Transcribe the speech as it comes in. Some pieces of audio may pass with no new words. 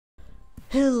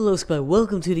Hello Sky,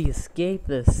 welcome to the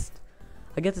Escapist.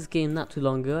 I got this game not too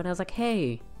long ago and I was like,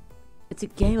 hey, it's a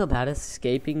game about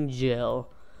escaping jail.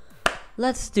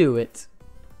 Let's do it.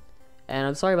 And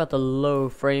I'm sorry about the low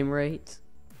frame rate.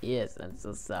 Yes, I'm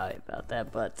so sorry about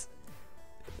that, but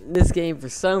this game for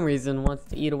some reason wants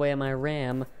to eat away at my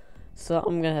RAM. So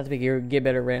I'm gonna have to get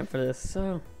better RAM for this.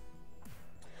 So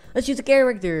let's choose a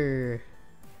character.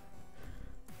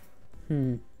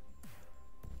 I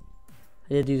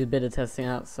did do a bit of testing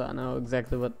out, so I know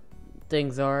exactly what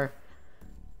things are.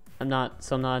 I'm not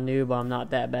a noob, but I'm not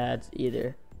that bad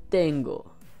either.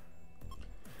 Dangle.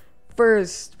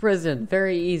 First prison,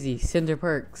 very easy. Cinder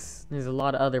Perks. There's a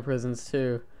lot of other prisons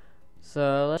too.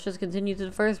 So let's just continue to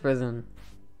the first prison.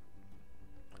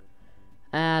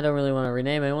 I don't really want to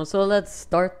rename anyone, so let's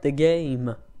start the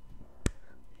game.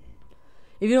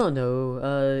 If you don't know,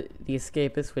 the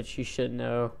Escapist, which you should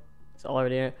know, it's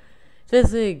already there. It's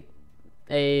basically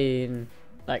a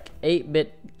like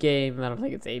 8-bit game. I don't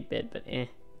think it's 8-bit, but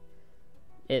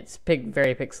it's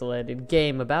very pixelated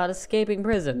game about escaping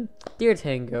prison. Dear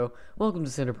Tango, welcome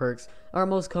to Cinder Perks, our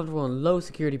most comfortable and low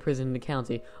security prison in the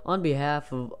county. On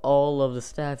behalf of all of the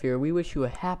staff here, we wish you a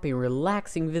happy and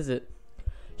relaxing visit.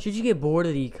 Should you get bored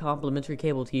of the complimentary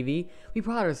cable TV, we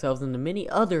pride ourselves in the many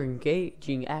other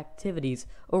engaging activities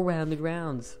around the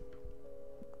grounds.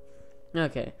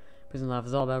 Okay, prison life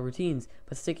is all about routines,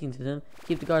 but sticking to them,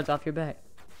 keep the guards off your back.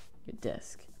 Your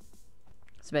desk.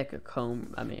 Let's make a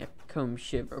comb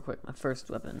shiv real quick, my first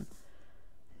weapon.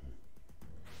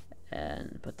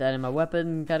 And put that in my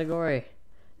weapon category.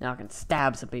 Now I can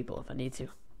stab some people if I need to.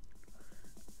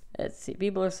 Let's see,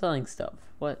 people are selling stuff.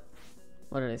 What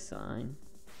are they selling?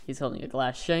 He's holding a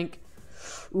glass shank.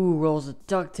 Ooh, rolls of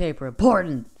duct tape are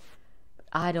important.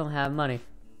 I don't have money.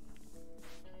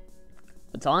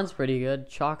 Baton's pretty good.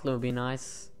 Chocolate would be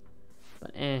nice.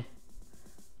 But I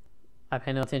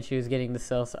pay no attention who's getting the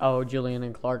sales. Oh, Julian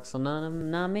and Clark, so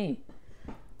not me.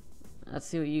 Let's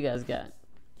see what you guys got.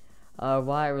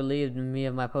 Wyatt relieved me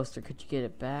of my poster. Could you get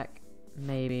it back?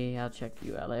 Maybe. I'll check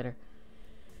you out later.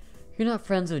 You're not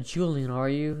friends with Julian, are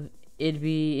you? It'd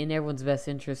be in everyone's best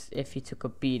interest if he took a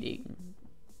beating.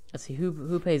 Let's see,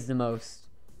 who pays the most?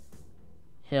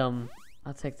 Him.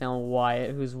 I'll take down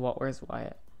Wyatt. Where's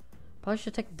Wyatt? Probably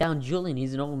should take down Julian.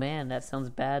 He's an old man. That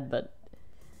sounds bad, but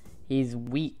he's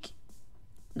weak.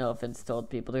 No offense to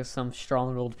old people. There's some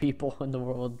strong old people in the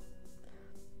world.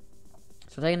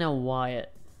 So taking down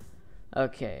Wyatt.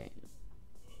 Okay.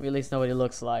 We at least know what he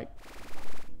looks like.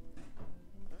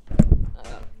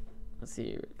 Let's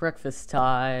see. Breakfast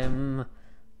time.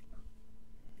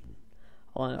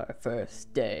 On our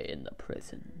first day in the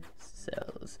prison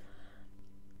cells.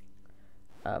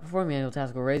 Performing annual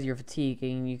task will raise your fatigue,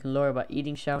 and you can lower it by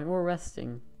eating, showering, or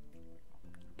resting.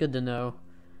 Good to know.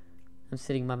 I'm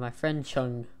sitting by my friend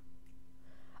Chung.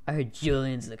 I heard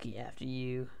Julian's looking after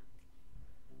you.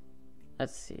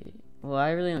 Let's see. Well,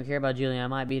 I really don't care about Julian. I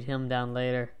might beat him down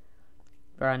later.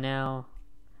 But right now,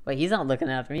 wait, he's not looking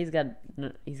after me.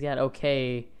 He's got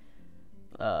okay.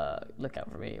 Look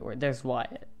out for me. There's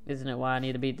Wyatt. Isn't it why I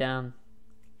need to beat down?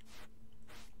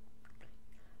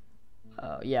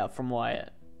 Yeah, from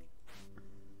Wyatt.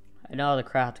 I know how to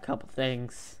craft a couple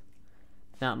things.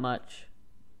 Not much.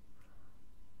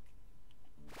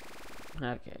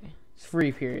 Okay. It's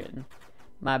free period.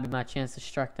 Might be my chance to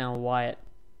strike down Wyatt.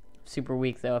 Super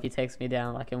weak though. If he takes me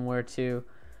down like in 1 or 2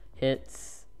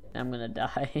 hits, I'm gonna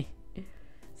die.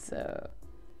 So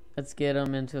let's get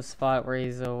him into a spot where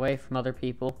he's away from other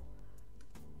people.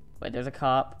 Wait, there's a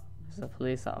cop. There's a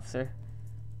police officer.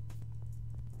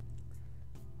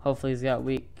 Hopefully he's got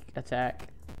weak attack.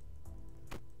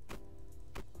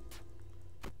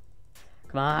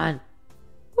 Come on.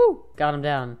 Woo! Got him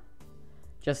down.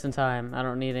 Just in time. I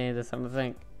don't need any of this, I don't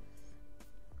think.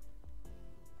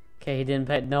 Okay, he didn't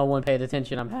pay. No one paid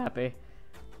attention. I'm happy.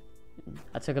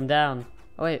 I took him down.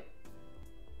 Oh, wait.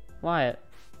 Wyatt.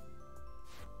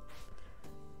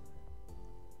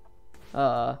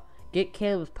 Get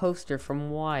Caleb's poster from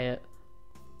Wyatt.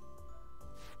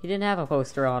 He didn't have a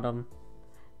poster on him.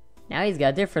 Now he's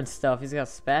got different stuff. He's got a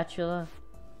spatula.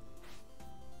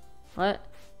 What?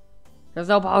 There's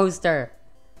no poster.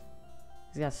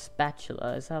 He's got a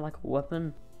spatula. Is that like a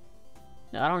weapon?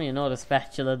 No, I don't even know what a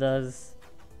spatula does.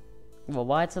 Well,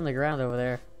 Wyatt's on the ground over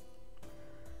there.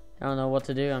 I don't know what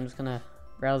to do. I'm just gonna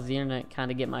browse the internet,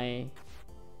 kind of get my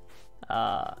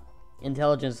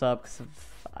intelligence up, because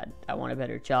I want a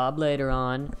better job later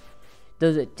on.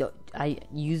 I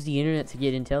use the internet to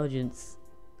get intelligence.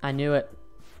 I knew it.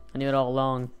 I knew it all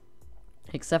along.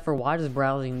 Except for, why does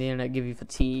browsing the internet give you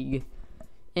fatigue?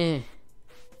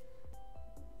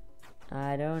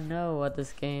 I don't know what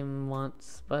this game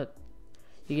wants, but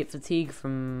you get fatigue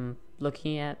from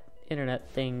looking at internet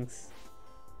things.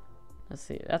 Let's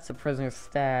see, that's a prisoner's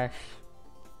stash.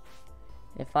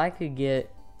 If I could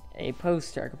get a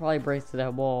poster, I could probably break through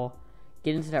that wall,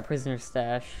 get into that prisoner's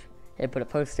stash, and put a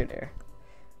poster there.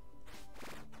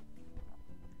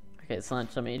 Okay, so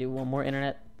let me do one more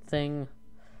internet thing.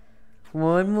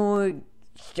 One more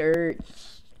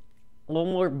search.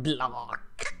 One more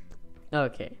block.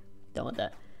 Okay, done with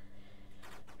that.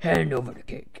 Hand over the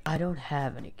cake. I don't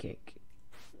have any cake.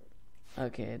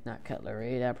 Okay, not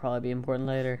cutlery. That'll probably be important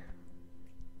later.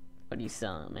 What are you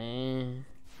selling, man?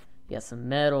 You got some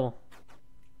metal.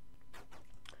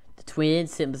 The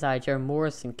twins sitting beside each other,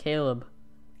 Morris and Caleb.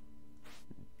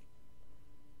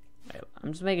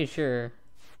 I'm just making sure.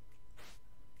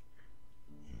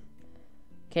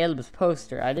 Caleb's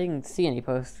poster. I didn't see any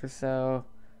posters, so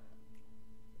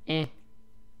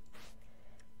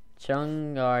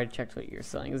Chung, I checked what you're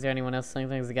selling. Is there anyone else selling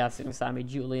things? The guy sitting beside me,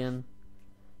 Julian.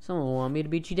 Someone wanted me to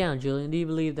beat you down, Julian. Do you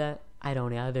believe that? I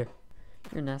don't either.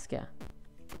 You're a nice guy.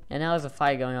 And now there's a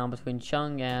fight going on between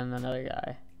Chung and another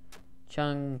guy.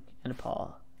 Chung and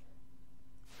Paul.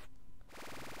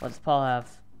 What does Paul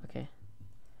have? Okay.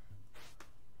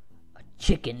 A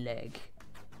chicken leg.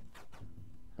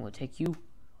 I'm gonna take you.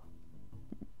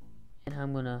 And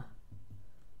I'm gonna...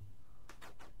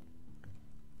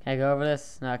 Can I go over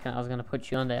this? No, I was gonna put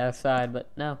you on the other side,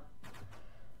 but no.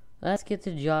 Let's get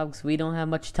to the job because we don't have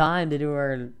much time to do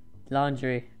our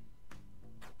laundry.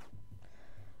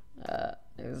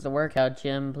 There's the workout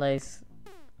gym place.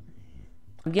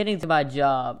 I'm getting to my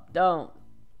job. Don't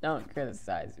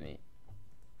criticize me.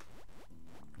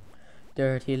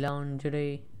 Dirty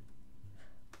laundry.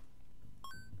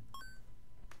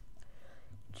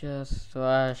 Just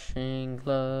washing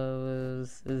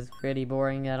clothes is pretty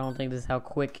boring. I don't think this is how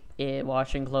quick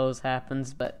washing clothes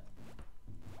happens, but...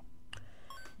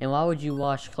 And why would you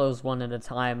wash clothes one at a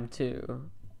time, too?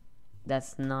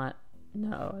 That's not...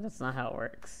 No, that's not how it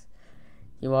works.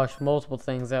 You wash multiple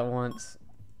things at once.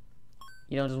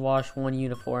 You don't just wash one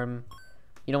uniform.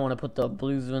 You don't want to put the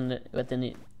blues in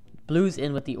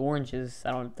with the oranges.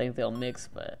 I don't think they'll mix,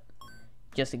 but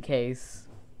just in case.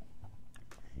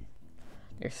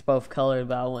 They're both colored,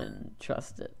 but I wouldn't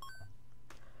trust it.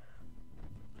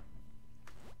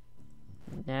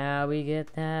 Now we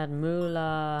get that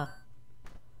moolah.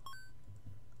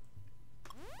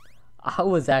 I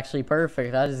was actually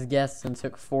perfect. I just guessed and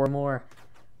took 4 more.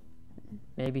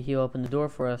 Maybe he'll open the door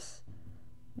for us.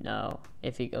 No,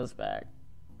 if he goes back.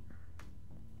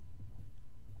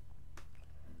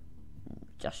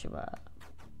 Joshua.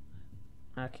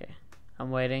 Okay. I'm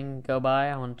waiting. Go by.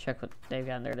 I want to check what they've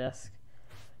got on their desk.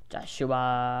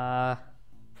 Joshua.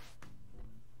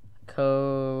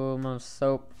 Comb of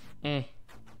soap. They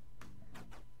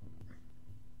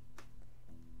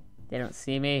don't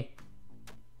see me.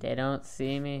 They don't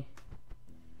see me.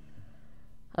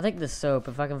 I think the soap,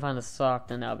 if I can find the sock,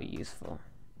 then that'll be useful.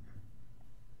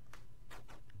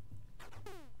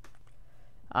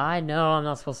 I know I'm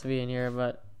not supposed to be in here,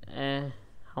 but I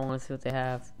want to see what they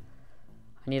have.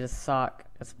 I need a sock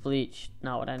that's bleached,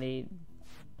 not what I need.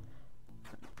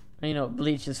 You know what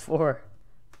bleach is for.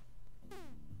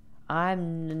 I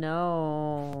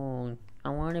want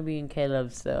to be in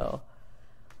Caleb's cell.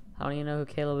 I don't even know who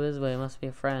Caleb is, but he must be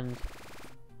a friend.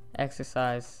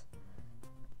 Exercise.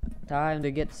 Time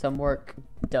to get some work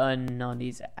done on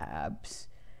these abs.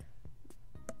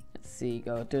 Let's see,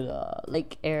 go to the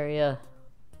lake area.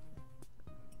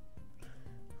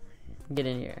 Get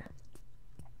in here.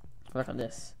 Work on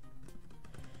this.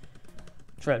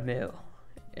 Treadmill.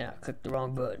 Yeah, click the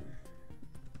wrong button.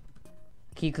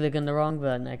 Keep clicking the wrong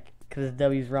button because the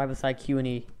W's right beside Q and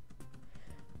E.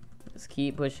 Just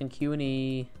keep pushing Q and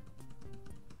E.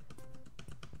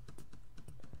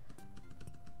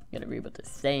 Gotta read what they're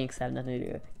saying because I have nothing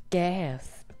to do.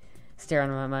 Gasp.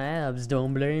 Staring at my abs,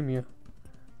 don't blame you.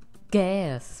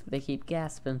 Gasp. They keep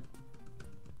gasping.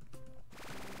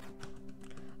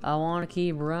 I want to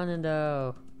keep running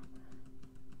though.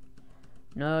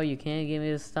 No, you can't get me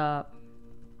to stop.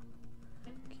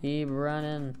 Keep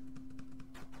running.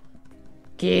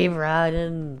 Keep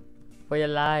running for your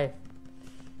life.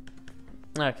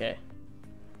 Okay.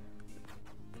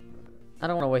 I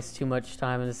don't want to waste too much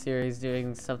time in the series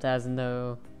doing stuff that has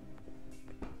no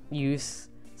use.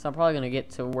 So I'm probably going to get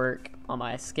to work on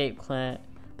my escape plan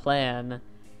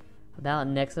about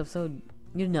next episode.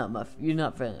 You're not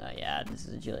friendly. Yeah, this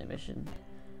is a Julian mission.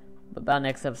 But about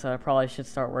next episode, I probably should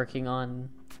start working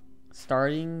on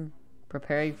preparing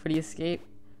for the escape.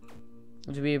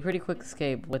 Which would be a pretty quick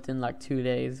escape within like 2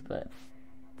 days, but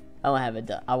I won't have it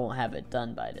done. I won't have it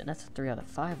done by then. That's a 3 out of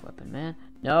 5 weapon, man.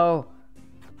 No.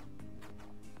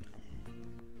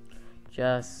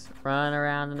 Just run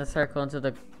around in a circle until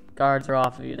the guards are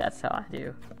off of you. That's how I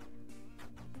do.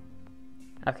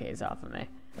 Okay, he's off of me.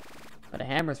 But a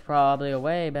hammer's probably a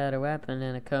way better weapon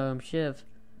than a comb shiv.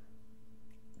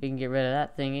 We can get rid of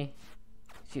that thingy.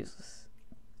 It's useless.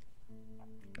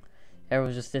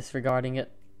 Everyone's just disregarding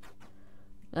it.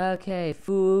 Okay,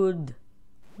 food.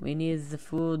 We need the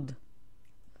food.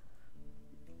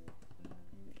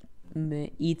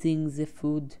 Eating the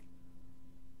food.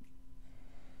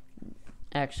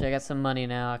 Actually, I got some money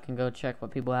now. I can go check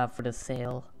what people have for the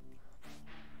sale.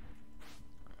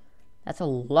 That's a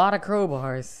lot of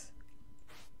crowbars.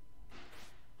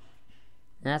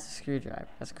 And that's a screwdriver.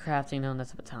 That's crafting. No,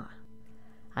 that's a baton.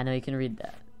 I know you can read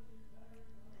that.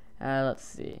 Let's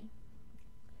see.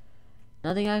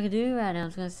 Nothing I can do right now. I'm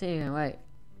just gonna sit here and wait.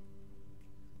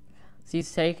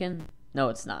 Seat's taken? No,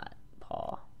 it's not,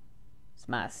 Paul. It's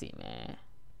my seat, man.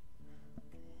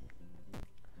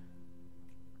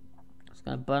 Just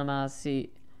gonna butt him out of the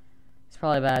seat. It's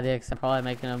probably a bad idea because I'm probably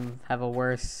making him have a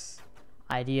worse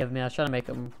idea of me. I was trying to make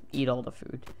him eat all the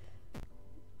food.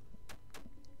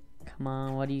 Come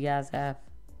on, what do you guys have?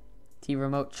 T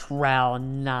remote trowel,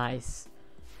 nice.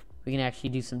 We can actually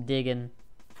do some digging.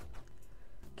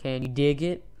 Can you dig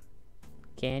it?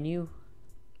 Can you?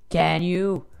 Can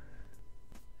you?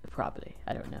 Probably.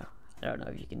 I don't know. I don't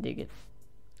know if you can dig it.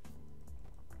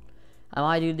 I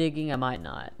might do digging, I might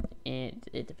not.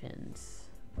 It depends.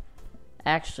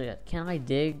 Actually, can I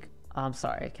dig? Oh, I'm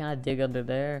sorry. Can I dig under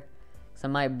there? So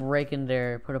I might break in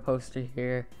there, put a poster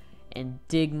here, and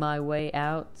dig my way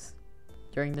out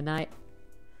during the night.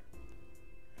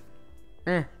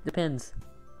 Depends.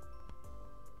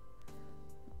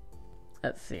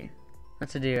 Let's see. What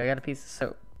to do? I got a piece of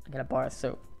soap. I got a bar of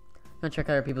soap. I'm gonna check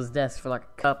other people's desks for like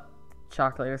a cup,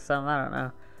 chocolate or something. I don't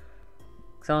know.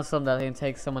 Cause I want something that can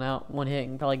take someone out one hit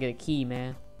and probably get a key,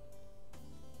 man.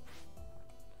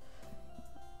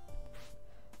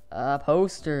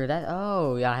 Poster. That.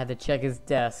 Oh, yeah. I had to check his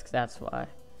desk. That's why.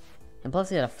 And plus,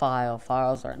 he had a file.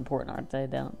 Files are important, aren't they?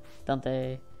 Don't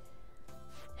they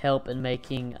help in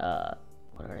making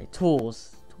what are they?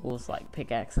 Tools. Tools like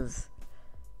pickaxes.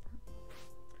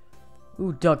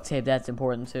 Ooh, duct tape. That's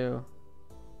important too.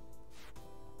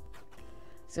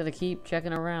 Just gotta keep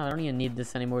checking around. I don't even need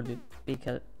this anymore, dude,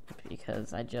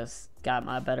 because I just got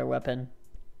my better weapon.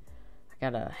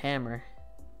 I got a hammer.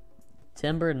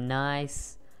 Timber,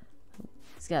 nice.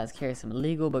 These guys carry some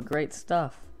illegal but great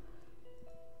stuff.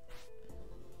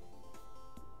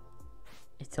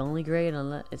 It's only great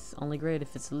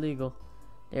if it's illegal.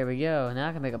 There we go. Now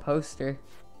I can make a poster.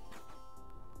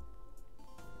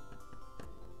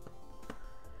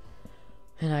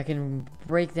 And I can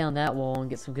break down that wall and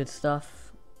get some good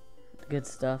stuff. Good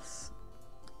stuffs.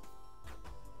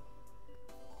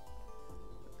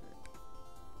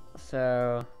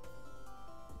 So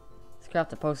let's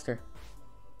craft a poster.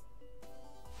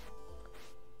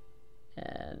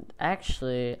 And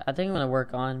actually, I think I'm gonna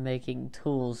work on making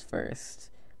tools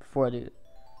first before I do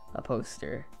a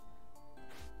poster.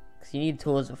 Cause you need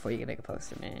tools before you can make a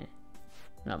poster, man.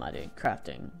 No, I'm not doing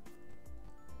crafting.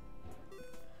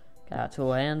 Got a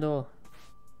tool handle.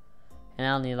 And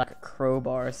I'll need like a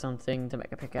crowbar or something to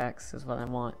make a pickaxe is what I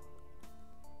want.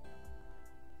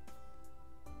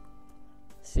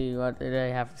 See what do they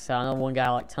have for sale. I know one guy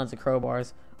like tons of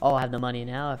crowbars. Oh, I have the money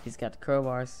now if he's got the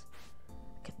crowbars.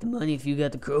 Get the money if you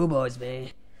got the crowbars, man.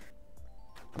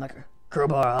 I'm like a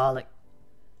crowbar-aholic.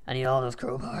 I need all those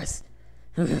crowbars.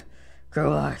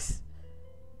 Crowbars.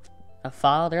 A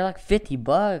file, they're like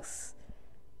 $50.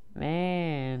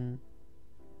 Man.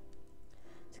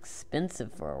 It's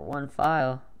expensive for one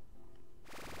file.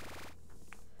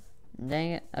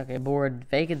 Dang it. Okay, board.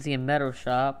 Vacancy in metal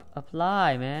shop.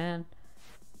 Apply, man.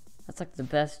 That's like the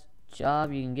best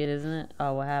job you can get, isn't it?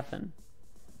 Oh, what happened?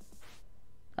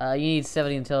 You need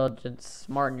 70 intelligence.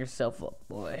 Smarten yourself up,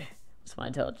 boy. What's my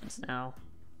intelligence now?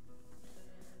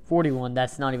 41.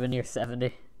 That's not even near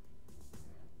 70.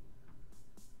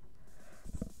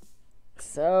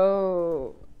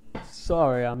 So,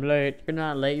 sorry I'm late. You're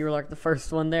not late. You were like the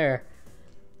first one there.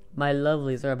 My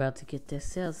lovelies are about to get their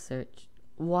sales search.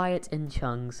 Wyatt and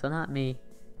Chung, so not me.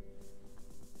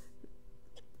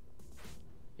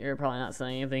 You're probably not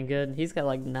saying anything good. He's got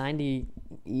like 90.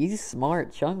 He's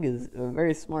smart. Chung is a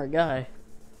very smart guy.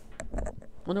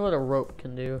 Wonder what a rope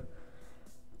can do.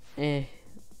 We'll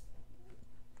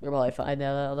probably find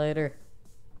that out later.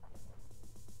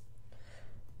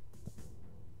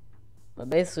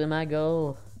 But basically my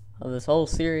goal of this whole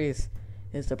series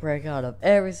is to break out of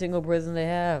every single prison they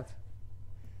have.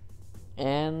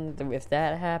 And if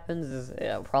that happens,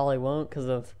 it probably won't, because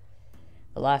of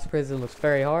the last prison was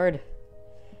very hard.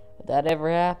 If that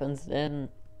ever happens, then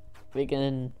we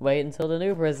can wait until the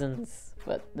new prisons.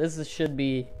 But this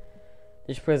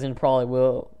prison probably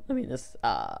will, this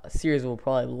series will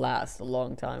probably last a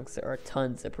long time, because there are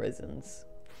tons of prisons.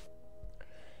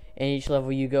 And each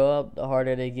level you go up, the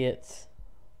harder they get.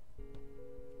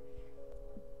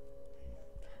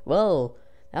 Well,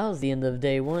 that was the end of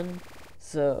day 1.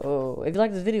 So, if you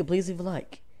like this video, please leave a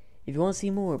like. If you want to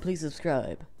see more, please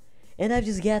subscribe. And I've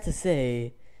just got to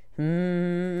say,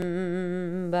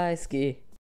 bye, Ski.